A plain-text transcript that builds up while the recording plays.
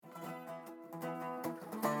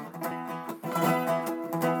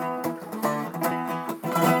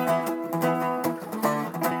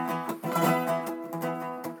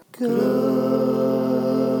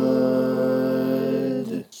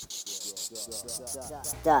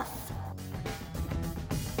Stuff.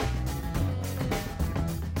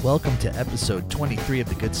 Welcome to episode 23 of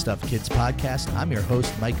the Good Stuff Kids podcast. I'm your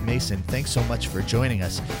host, Mike Mason. Thanks so much for joining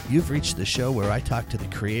us. You've reached the show where I talk to the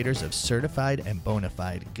creators of certified and bona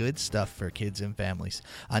fide good stuff for kids and families.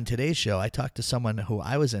 On today's show, I talked to someone who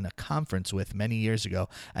I was in a conference with many years ago,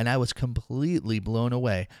 and I was completely blown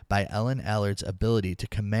away by Allard's ability to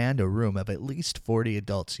command a room of at least 40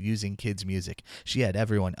 adults using kids' music. She had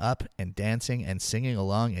everyone up and dancing and singing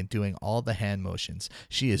along and doing all the hand motions.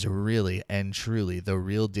 She is really and truly the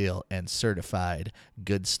real deal and certified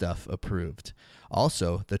good stuff approved.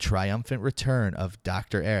 Also, the triumphant return of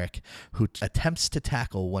Dr. Eric, who attempts to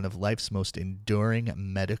tackle one of life's most enduring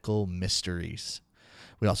medical mysteries.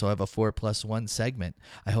 We also have a 4+1 segment.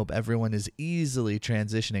 I hope everyone is easily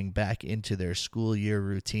transitioning back into their school year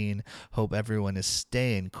routine. Hope everyone is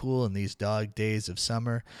staying cool in these dog days of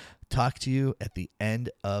summer. Talk to you at the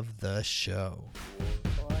end of the show.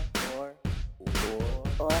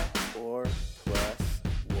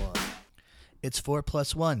 It's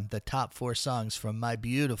 4+1, the top 4 songs from my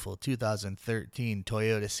beautiful 2013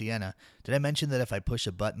 Toyota Sienna. Did I mention that if I push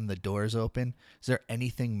a button, the doors open? Is there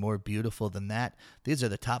anything more beautiful than that? These are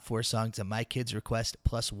the top 4 songs that my kids request,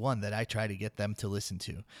 plus one that I try to get them to listen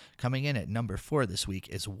to. Coming in at number 4 this week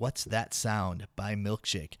is What's That Sound by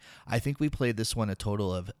Milkshake. I think we played this one a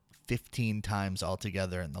total of 15 times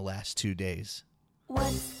altogether in the last 2 days.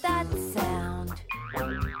 What's that sound?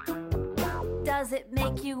 Does it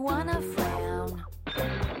make you wanna frown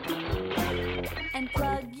and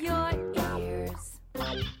plug your ears?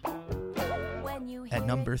 At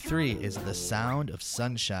number 3 is The Sound of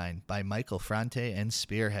Sunshine by Michael Franti and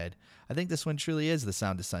Spearhead. I think this one truly is the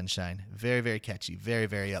sound of sunshine. Very, very catchy, very,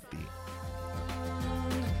 very upbeat.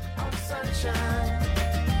 Of sunshine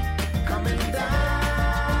coming down,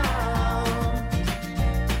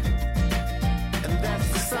 and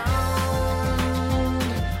that's the sound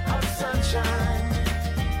of sunshine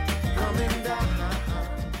coming down.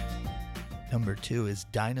 Number 2 is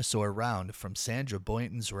Dinosaur Round from Sandra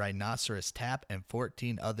Boynton's Rhinoceros Tap and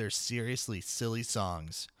 14 other seriously silly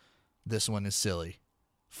songs. This one is silly,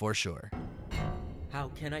 for sure. How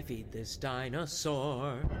can I feed this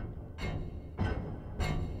dinosaur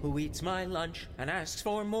who eats my lunch and asks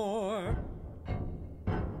for more?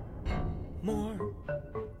 More,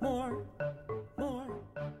 more, more.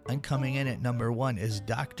 And coming in at number 1 is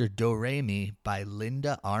Dr. Do-Re-Mi by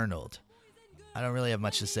Linda Arnold. I don't really have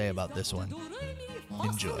much to say about this one.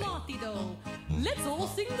 Enjoy. Let's all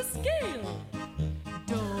sing the scale.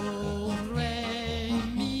 Do, re,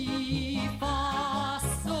 mi, fa,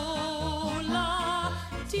 sol, la,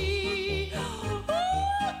 ti.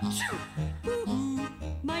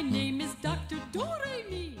 My name is Dr.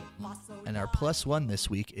 Do-Re-Mi. And our plus one this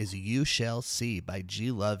week is You Shall See by G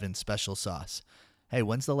Love and Special Sauce. Hey,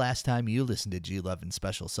 when's the last time you listened to G Love and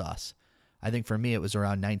Special Sauce? I think for me it was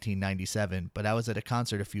around 1997, but I was at a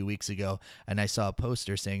concert a few weeks ago and I saw a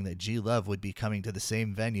poster saying that G Love would be coming to the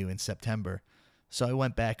same venue in September. So I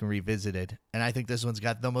went back and revisited, and I think this one's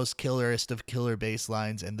got the most killerest of killer bass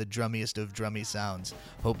lines and the drummiest of drummy sounds.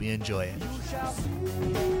 Hope you enjoy it.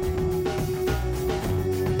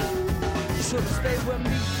 You should stay with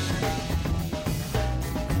me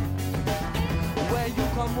where you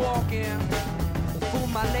come walking through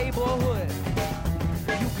my neighborhood.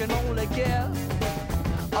 You can only get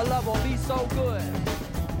a love will be so good.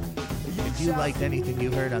 If you liked anything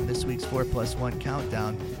you heard on this week's 4+1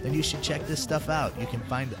 countdown, then you should check this stuff out. You can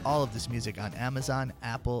find all of this music on Amazon,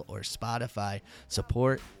 Apple, or Spotify.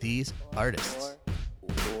 Support these artists.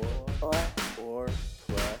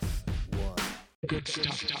 Good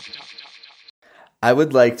stuff. I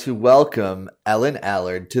would like to welcome Ellen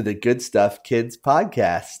Allard to the Good Stuff Kids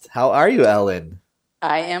podcast. How are you, Ellen?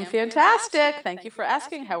 I am fantastic. Thank you for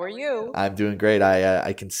asking. How are you? I'm doing great.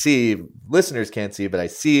 I can see, listeners can't see, but I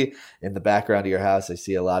see in the background of your house, I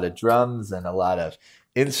see a lot of drums and a lot of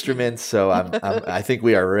instruments. So I think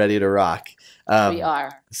we are ready to rock. We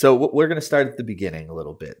are. So we're going to start at the beginning a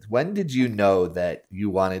little bit. When did you know that you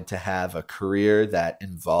wanted to have a career that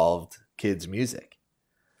involved kids' music?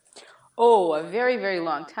 Oh, a very, very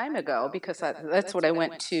long time ago, because that's what I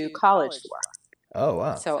went to college for. Oh,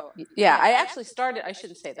 wow. So, yeah, I actually started, I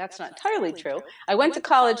shouldn't say, that's not entirely true. I went to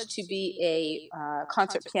college to be a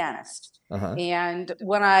concert pianist. Uh-huh. And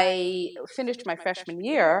when I finished my freshman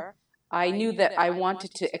year, I knew that I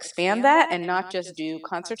wanted to expand that and not just do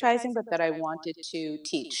concertizing, but that I wanted to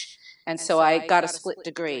teach. And so I got a split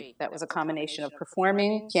degree. That was a combination of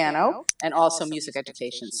performing piano and also music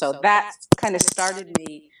education. So that kind of started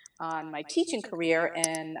me on my teaching career,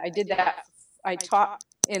 and I did that. I taught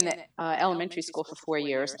in the elementary school for 4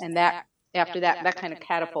 years, and that after that, that kind of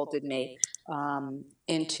catapulted me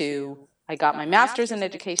into. I got my master's in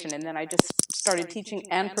education, and then I just started teaching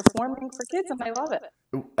and performing for kids, and I love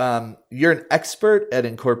it. You're an expert at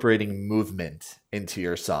incorporating movement into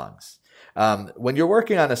your songs. When you're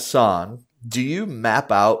working on a song, do you map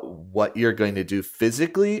out what you're going to do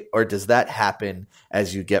physically, or does that happen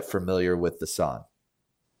as you get familiar with the song?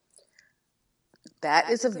 That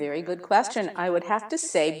is a very good question. I would have to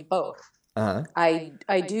say both. Uh-huh.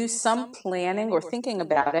 I do some planning or thinking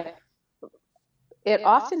about it. It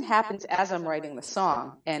often happens as I'm writing the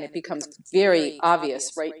song, and it becomes very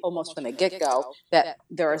obvious, right, almost from the get-go, that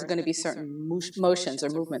there are going to be certain motions or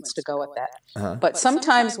movements to go with that. Uh-huh. But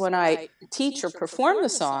sometimes when I teach or perform the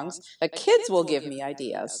songs, the kids will give me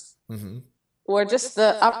ideas. Mm-hmm. Or just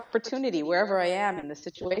the opportunity, wherever I am in the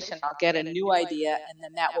situation, I'll get a new idea, and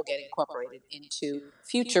then that will get incorporated into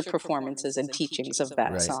future performances and teachings of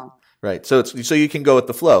that song. Right. So you can go with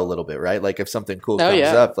the flow a little bit, right? Like if something cool comes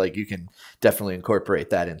up, like you can definitely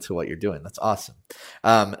incorporate that into what you're doing. That's awesome.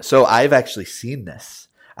 So I've actually seen this.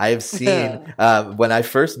 I have seen when I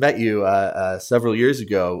first met you several years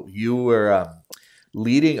ago, you were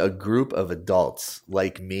leading a group of adults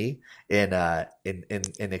like me in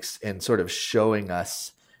sort of showing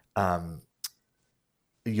us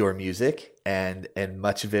your music, and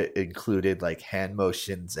much of it included like hand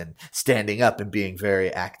motions and standing up and being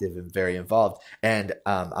very active and very involved. And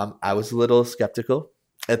I was a little skeptical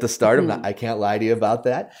at the start. I can't lie to you about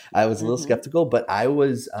that. I was a little skeptical, but I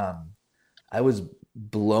was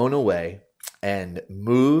blown away and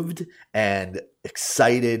moved and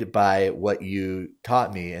excited by what you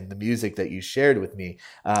taught me and the music that you shared with me,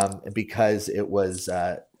 because it was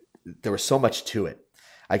there was so much to it.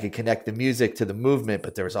 I could connect the music to the movement,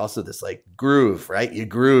 but there was also this like groove, right? You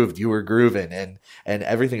grooved, you were grooving, and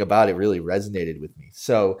everything about it really resonated with me.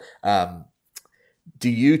 So do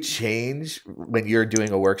you change when you're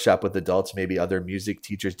doing a workshop with adults, maybe other music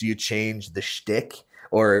teachers? Do you change the shtick?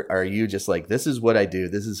 Or are you just like, this is what I do,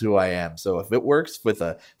 this is who I am? So if it works with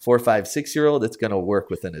a 4, 5, 6-year-old, it's going to work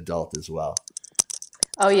with an adult as well.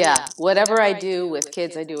 Oh, yeah. Whatever I do with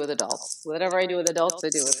kids, I do with adults. Whatever I do with adults, I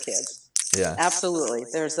do with kids. Yeah, absolutely.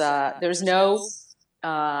 There's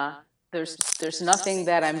nothing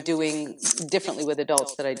that I'm doing differently with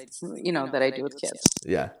adults that I do with kids.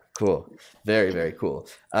 Yeah, cool. Very, very cool.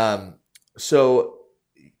 So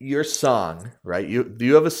your song, right?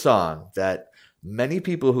 You have a song that many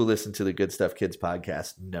people who listen to the Good Stuff Kids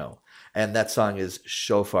podcast know, and that song is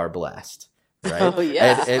Shofar Blast, right? Oh,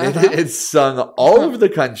 yeah. And it's sung all over the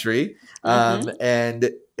country, and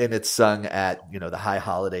it's sung at the high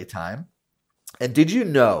holiday time. And did you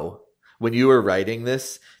know when you were writing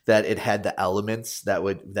this that it had the elements that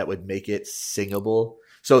would make it singable?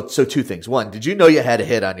 So two things. One, did you know you had a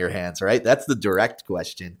hit on your hands, right? That's the direct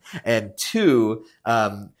question. And two,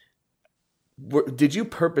 did you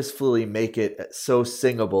purposefully make it so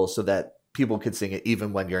singable so that people could sing it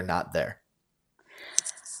even when you're not there?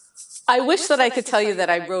 I wish that I could tell you that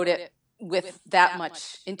I wrote it with that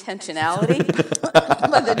much intentionality.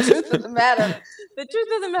 But the truth of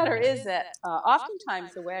the matter is that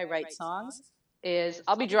oftentimes the way I write songs is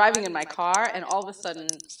I'll be driving in my car, and all of a sudden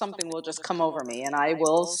something will just come over me, and I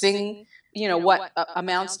will sing, what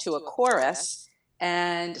amounts to a chorus.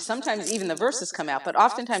 And sometimes even the verses come out, but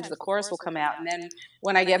oftentimes the chorus will come out. And then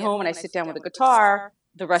when I get home and I sit down with the guitar,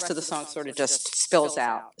 the rest of the song sort of just spills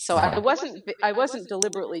out. So I wasn't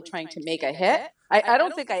deliberately trying to make a hit. I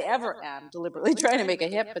don't think I ever am deliberately trying to make a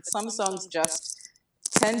hit, but some songs just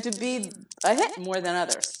tend to be a hit more than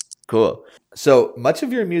others. Cool. So much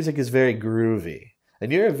of your music is very groovy,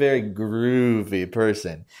 and you're a very groovy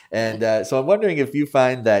person. And so I'm wondering if you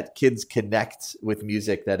find that kids connect with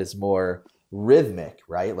music that is more rhythmic,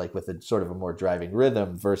 right? Like with a sort of a more driving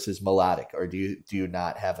rhythm versus melodic, or do you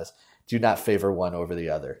not favor one over the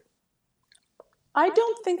other? I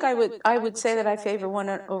don't think I would say that I favor one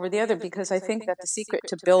over the other, because I think that the secret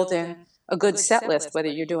to building a good set list, whether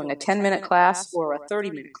you're doing a 10-minute class or a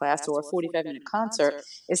 30-minute class or a 45-minute concert,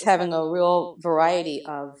 is having a real variety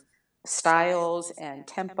of styles and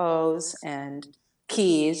tempos and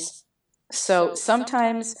keys. So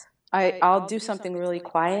sometimes I'll do something really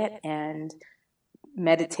quiet and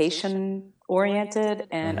meditation oriented,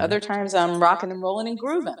 and other times I'm rocking and rolling and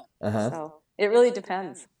grooving. So it really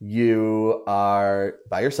depends. You are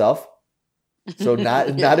by yourself, so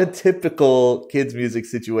not a typical kids music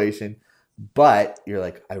situation, but you're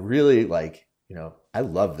like, I really I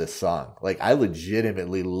love this song. Like, I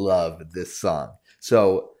legitimately love this song.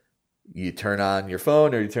 So you turn on your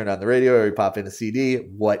phone, or you turn on the radio, or you pop in a CD.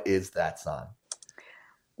 What is that song?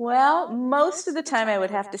 Well, most of the time I would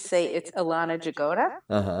have to say it's Alana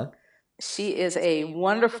Jagoda. She is a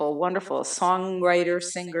wonderful, wonderful songwriter,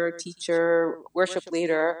 singer, teacher, worship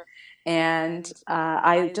leader, and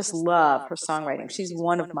I just love her songwriting. She's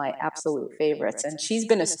one of my absolute favorites, and she's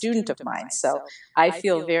been a student of mine, so I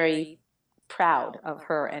feel very proud of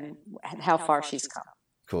her and how far she's come.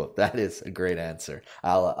 Cool. That is a great answer.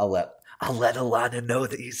 I'll let Alana know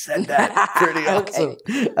that you said that. Pretty awesome.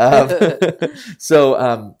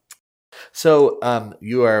 So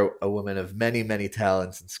you are a woman of many, many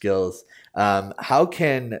talents and skills. How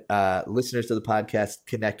can listeners to the podcast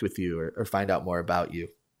connect with you or find out more about you?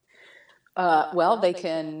 Well, they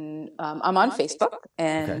can. I'm on Facebook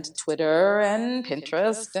and Twitter and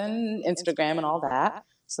Pinterest and Instagram and all that.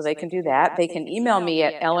 So they can do that. They can email me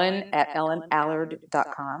at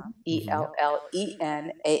ellen@ellenallard.com, ELLENALLARD.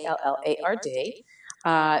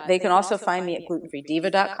 They can also find me at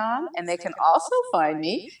glutenfreediva.com, and they can also find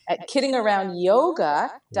me at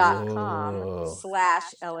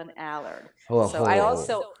kiddingaroundyoga.com/Ellen Allard. So I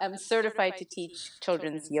also am certified to teach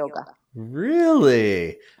children's yoga.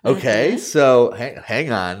 Really? Okay. So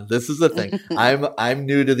hang on. This is the thing. I'm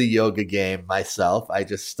new to the yoga game myself. I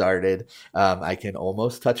just started. I can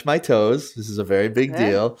almost touch my toes. This is a very big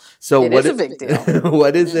deal. So it is a big deal.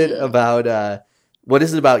 What is it about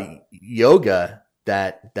yoga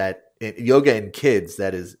that yoga in kids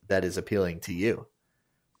that is appealing to you?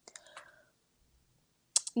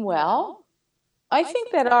 Well, I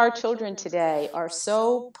think that our children today are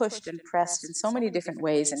so pushed and pressed in so many different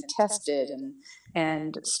ways and tested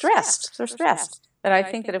and stressed. They're stressed. That I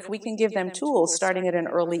think that if we can give them tools starting at an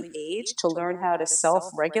early age to learn how to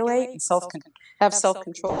self-regulate and have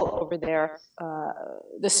self-control over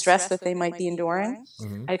the stress that they might be enduring,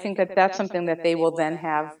 I think that that's something that they will then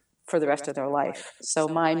have for the rest of their life. So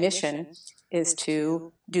my mission is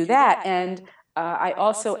to do that. And I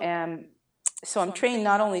also am... So I'm trained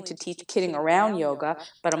not only to teach kidding around yoga,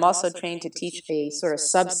 but I'm also trained to teach a sort of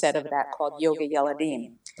subset of that called Yoga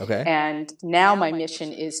Yeladim. Okay. And now my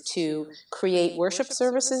mission is to create worship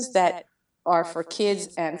services that are for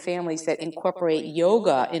kids and families that incorporate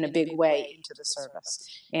yoga in a big way into the service.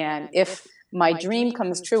 And if my dream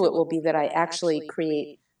comes true, it will be that I actually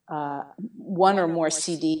create one or more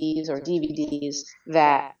CDs or DVDs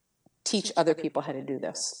that teach other people how to do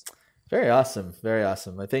this. Very awesome. Very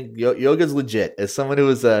awesome. I think yoga's legit. As someone who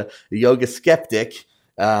was a yoga skeptic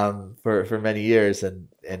for many years, and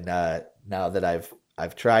now that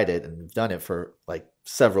I've tried it and done it for like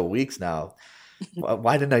several weeks now,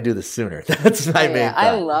 why didn't I do this sooner? That's my main thought.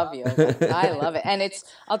 I love yoga. I love it. And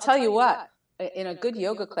I'll tell you what, in a good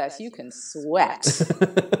yoga class, you can sweat.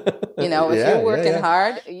 If you're working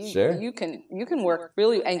hard, you can work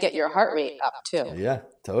really and get your heart rate up too. Yeah,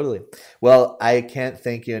 totally. Well, I can't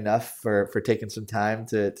thank you enough for taking some time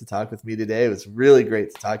to talk with me today. It was really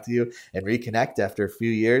great to talk to you and reconnect after a few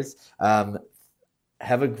years. Have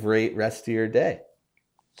a great rest of your day.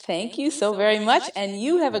 Thank you so very much. And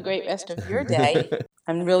you have a great rest of your day.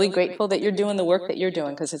 I'm really grateful that you're doing the work that you're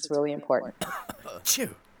doing because it's really important.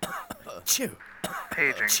 Chew.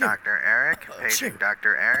 Paging Dr. Eric. Paging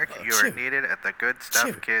Dr. Eric. You are needed at the Good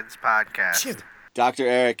Stuff Kids podcast. Dr.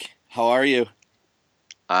 Eric, how are you?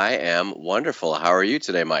 I am wonderful. How are you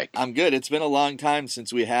today, Mike? I'm good. It's been a long time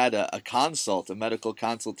since we had a medical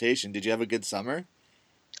consultation. Did you have a good summer?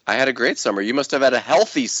 I had a great summer. You must have had a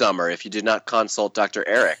healthy summer if you did not consult Dr.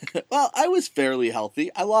 Eric. Well, I was fairly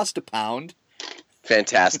healthy. I lost a pound.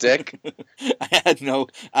 Fantastic.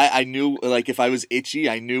 I knew, like, if I was itchy,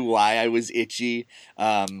 I knew why I was itchy.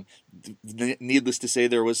 Needless to say,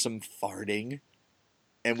 there was some farting,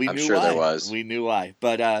 and we knew why. There was. We knew why.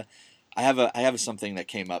 But I have something that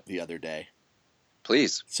came up the other day.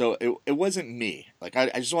 Please. So it wasn't me. Like,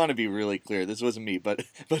 I just want to be really clear. This wasn't me, but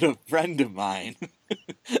a friend of mine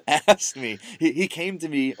asked me. He came to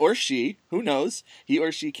me, or she, who knows? He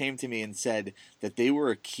or she came to me and said that they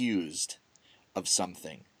were accused of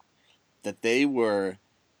something, that they were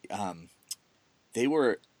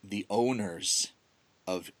the owners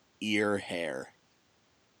of ear hair.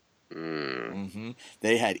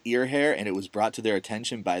 They had ear hair, and it was brought to their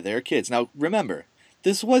attention by their kids. Now, remember,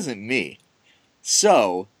 this wasn't me.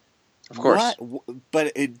 So, of course,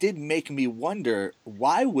 but it did make me wonder,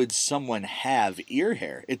 why would someone have ear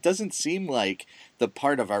hair? It doesn't seem like the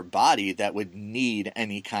part of our body that would need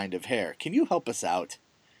any kind of hair. Can you help us out?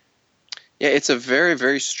 Yeah, it's a very,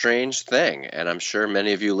 very strange thing, and I'm sure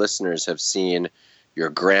many of you listeners have seen your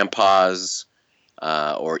grandpas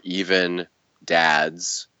or even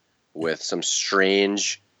dads with some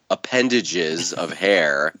strange appendages of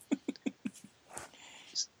hair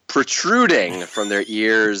protruding from their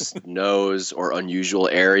ears, nose, or unusual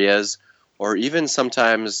areas, or even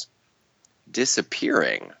sometimes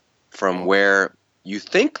disappearing. from where you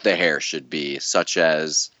think the hair should be, such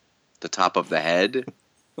as the top of the head.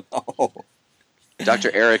 Oh.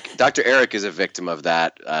 Dr. Eric is a victim of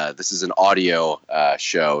that. This is an audio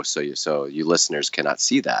show, so you listeners cannot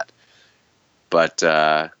see that. But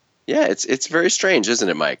yeah, it's very strange, isn't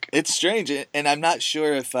it, Mike? It's strange, and I'm not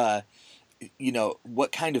sure if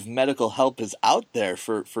what kind of medical help is out there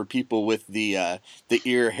for people with the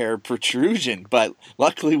ear hair protrusion. But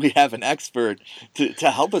luckily, we have an expert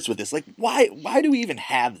to help us with this. Like, why do we even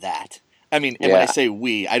have that? I mean, and when I say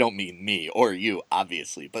we, I don't mean me or you,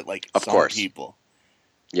 obviously, but like some people.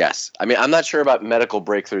 Yes. I mean, I'm not sure about medical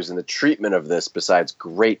breakthroughs in the treatment of this besides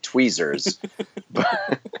great tweezers.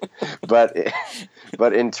 but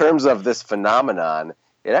in terms of this phenomenon,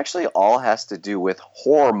 it actually all has to do with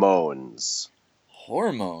hormones.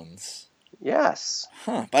 Hormones? Yes.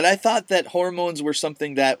 Huh. But I thought that hormones were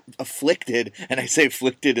something that afflicted, and I say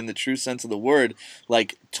afflicted in the true sense of the word,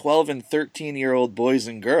 like 12 and 13-year-old boys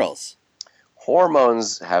and girls.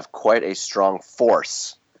 Hormones have quite a strong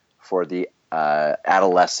force for the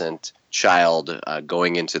adolescent child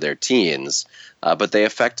going into their teens, but they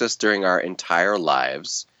affect us during our entire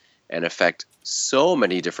lives and affect so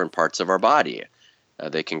many different parts of our body.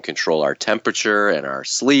 They can control our temperature and our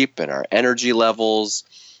sleep and our energy levels,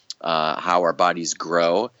 how our bodies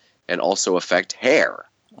grow, and also affect hair.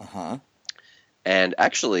 Uh-huh. And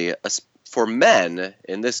actually, for men,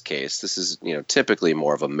 in this case, this is typically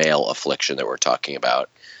more of a male affliction that we're talking about.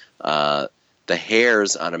 The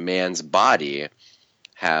hairs on a man's body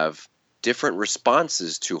have different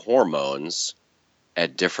responses to hormones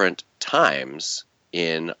at different times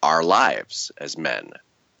in our lives as men.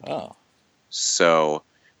 Oh. So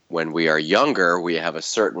when we are younger, we have a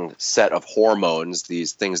certain set of hormones,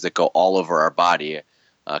 these things that go all over our body,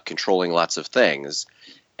 controlling lots of things.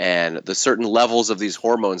 And the certain levels of these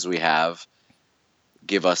hormones we have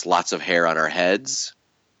give us lots of hair on our heads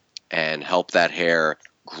and help that hair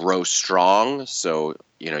grow strong, so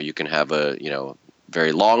you can have a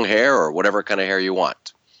very long hair or whatever kind of hair you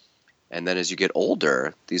want. And then as you get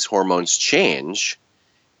older, these hormones change,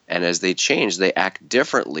 and as they change, they act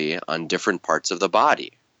differently on different parts of the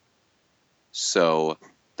body. So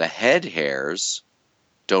the head hairs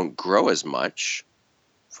don't grow as much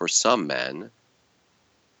for some men,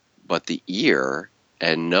 but the ear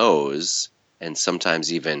and nose and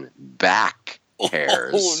sometimes even back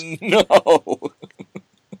hairs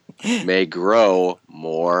may grow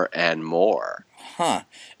more and more. Huh.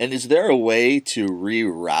 And is there a way to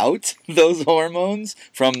reroute those hormones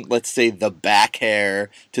from, let's say, the back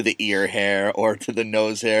hair to the ear hair or to the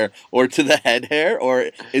nose hair or to the head hair?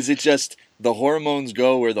 Or is it just the hormones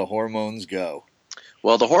go where the hormones go?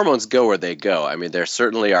 Well, the hormones go where they go. I mean, there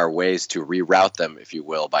certainly are ways to reroute them, if you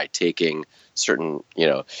will, by taking certain,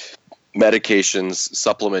 medications,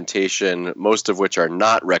 supplementation, most of which are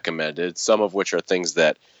not recommended, some of which are things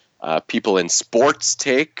that people in sports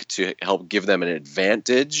take to help give them an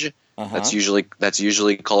advantage. Uh-huh. That's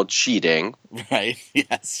usually called cheating. Right.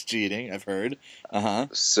 Yes, cheating. I've heard. Uh-huh.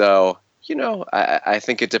 So, I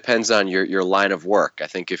think it depends on your line of work. I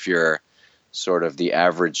think if you're sort of the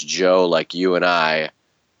average Joe like you and I,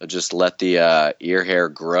 just let the ear hair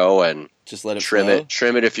grow and just let it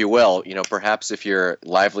trim it, if you will. Perhaps if your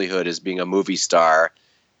livelihood is being a movie star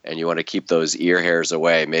and you want to keep those ear hairs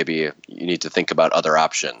away, maybe you need to think about other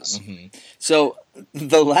options. Mm-hmm. So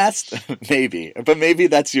the last, maybe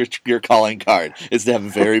that's your calling card, is to have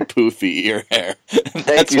very poofy ear hair.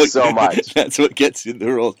 Thank you so much. That's what gets you the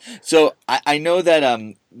rules. So I know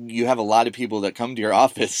that you have a lot of people that come to your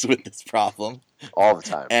office with this problem. All the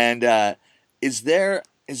time. And is there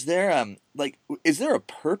a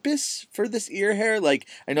purpose for this ear hair? Like,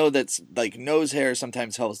 I know that's like nose hair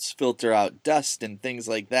sometimes helps filter out dust and things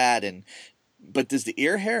like that, but does the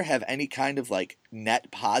ear hair have any kind of like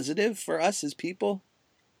net positive for us as people?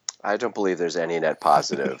 I don't believe there's any net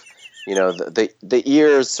positive. The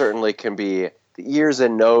ears certainly can be, the ears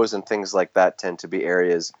and nose and things like that tend to be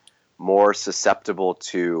areas more susceptible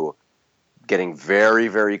to getting very,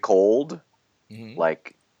 very cold, Mm-hmm.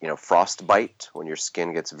 like frostbite when your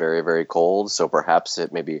skin gets very, very cold. So perhaps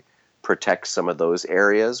it maybe protects some of those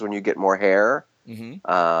areas when you get more hair. Mm-hmm.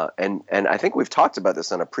 And I think we've talked about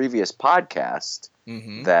this on a previous podcast,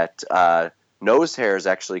 Mm-hmm. that nose hairs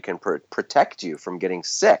actually can protect you from getting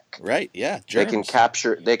sick. Right. Yeah. Germs.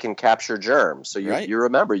 They can capture germs. So you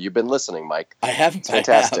remember, you've been listening, Mike. I have. It's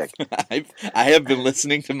fantastic. I have been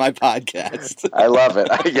listening to my podcast. I love it.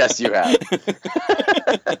 Yes, you have.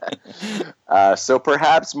 So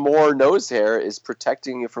perhaps more nose hair is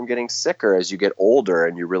protecting you from getting sicker as you get older,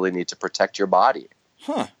 and you really need to protect your body.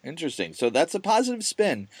 Huh, interesting. So that's a positive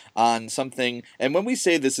spin on something. And when we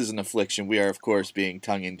say this is an affliction, we are, of course, being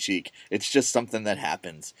tongue-in-cheek. It's just something that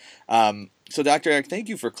happens. So, Dr. Eric, thank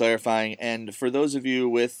you for clarifying. And for those of you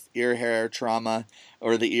with ear hair trauma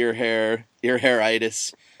or the ear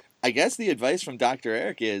hairitis, I guess the advice from Dr.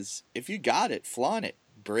 Eric is, if you got it, flaunt it,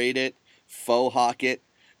 braid it, faux hawk it,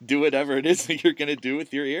 do whatever it is that you're going to do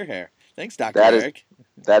with your ear hair. Thanks, Dr. Eric.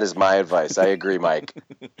 That is my advice. I agree, Mike.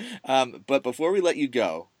 But before we let you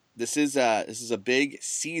go, this is a big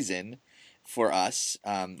season for us.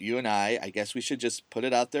 You and I guess we should just put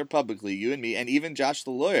it out there publicly. You and me, and even Josh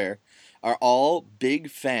the lawyer, are all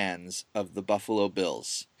big fans of the Buffalo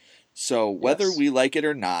Bills. So whether we like it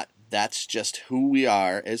or not, that's just who we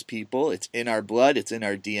are as people. It's in our blood. It's in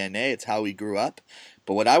our DNA. It's how we grew up.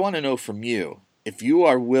 But what I want to know from you, if you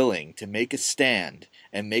are willing to make a stand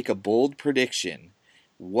and make a bold prediction,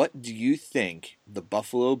 what do you think the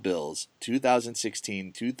Buffalo Bills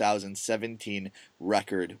 2016-2017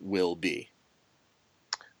 record will be?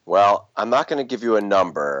 Well, I'm not going to give you a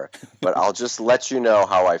number, but I'll just let you know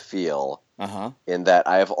how I feel in that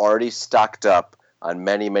I have already stocked up on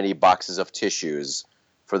many, many boxes of tissues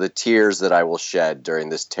for the tears that I will shed during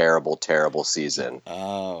this terrible, terrible season.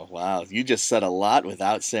 Oh, wow. You just said a lot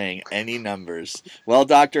without saying any numbers. Well,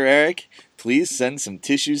 Dr. Eric, please send some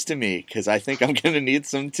tissues to me because I think I'm going to need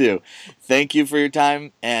some too. Thank you for your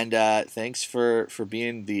time, and thanks for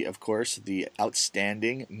being, of course, the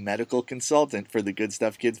outstanding medical consultant for the Good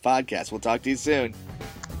Stuff Kids podcast. We'll talk to you soon.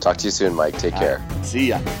 Talk to you soon, Mike. Take care. See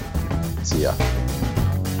ya. See ya.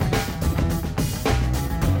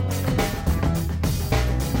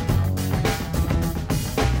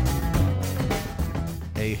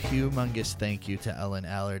 A humongous thank you to Ellen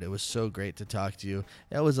Allard. It was so great to talk to you.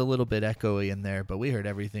 That was a little bit echoey in there, but we heard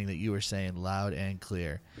everything that you were saying loud and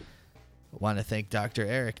clear. I want to thank Dr.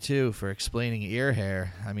 Eric, too, for explaining ear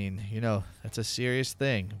hair. I mean, that's a serious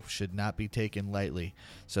thing. Should not be taken lightly.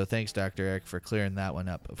 So thanks, Dr. Eric, for clearing that one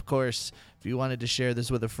up. Of course, if you wanted to share this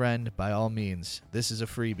with a friend, by all means, this is a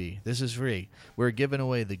freebie. This is free. We're giving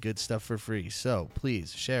away the good stuff for free. So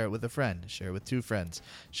please share it with a friend. Share it with 2 friends.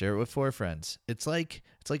 Share it with 4 friends. It's like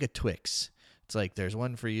a Twix. It's like there's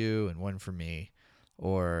one for you and one for me.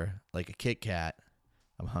 Or like a Kit Kat.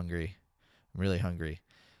 I'm hungry. I'm really hungry.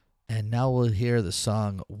 And now we'll hear the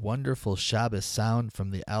song Wonderful Shabbos Sound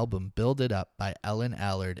from the album Build It Up by Ellen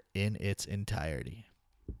Allard in its entirety.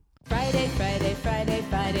 Friday, Friday, Friday,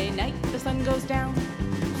 Friday night, the sun goes down.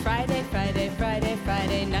 Friday, Friday, Friday,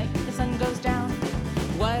 Friday night, the sun goes down.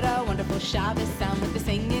 What a wonderful Shabbos sound with the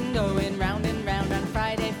singing going round and round on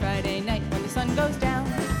Friday, Friday night when the sun goes down.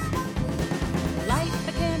 Light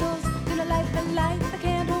the candles, gonna light the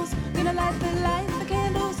candles, gonna light the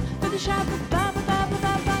candles for the Shabbos, ba ba ba ba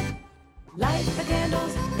ba ba. Light the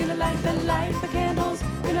candles, gonna light the candles,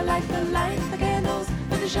 gonna light the candles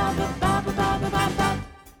for the Shabbos, ba ba ba ba ba ba.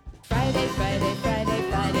 Friday, Friday, Friday,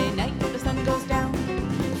 Friday night, the sun goes down.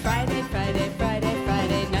 Friday, Friday, Friday,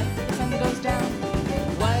 Friday night, the sun goes down.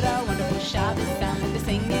 What a wonderful Shabbos sound with the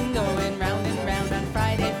singing going round and round on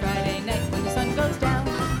Friday, Friday night when the sun goes down.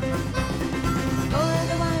 Pour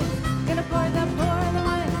the wine, gonna pour the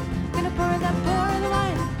wine, gonna pour the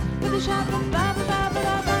wine with the Shabbos, ba ba ba ba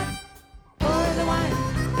ba ba. Pour the wine,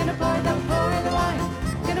 gonna pour the wine,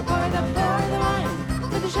 gonna pour the wine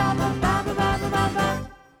with the Shabbos, ba ba ba ba ba ba.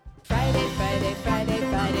 Friday, Friday, Friday,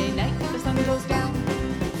 Friday night, the sun goes down.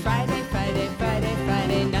 Friday, Friday, Friday,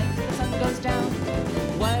 Friday night, the sun goes down.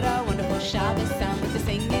 What a wonderful Shabbos sound with the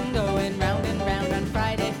singing going round and round on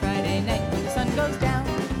Friday, Friday night when the sun goes down.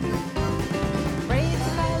 Braid the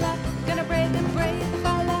challah, gonna braid the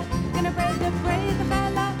challah, gonna braid the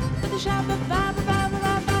challah with the Shabbos, ba ba ba ba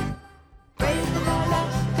ba ba. Braid the challah,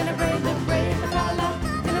 gonna braid the challah,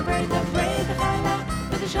 gonna braid the challah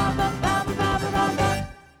with the Shabbos, ba ba ba ba ba ba.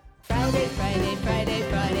 Friday, Friday, Friday,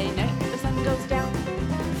 Friday night, the sun goes down.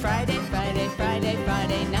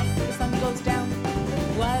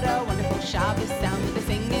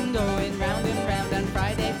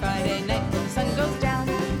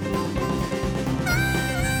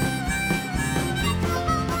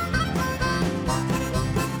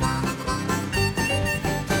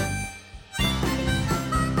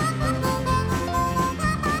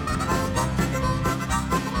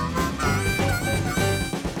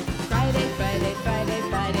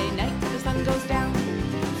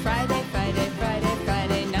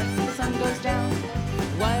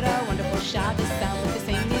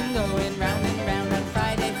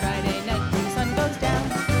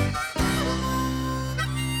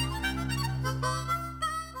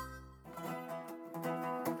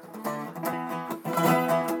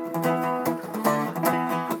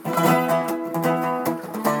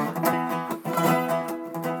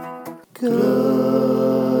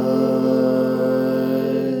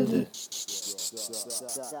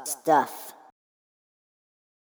 stuff.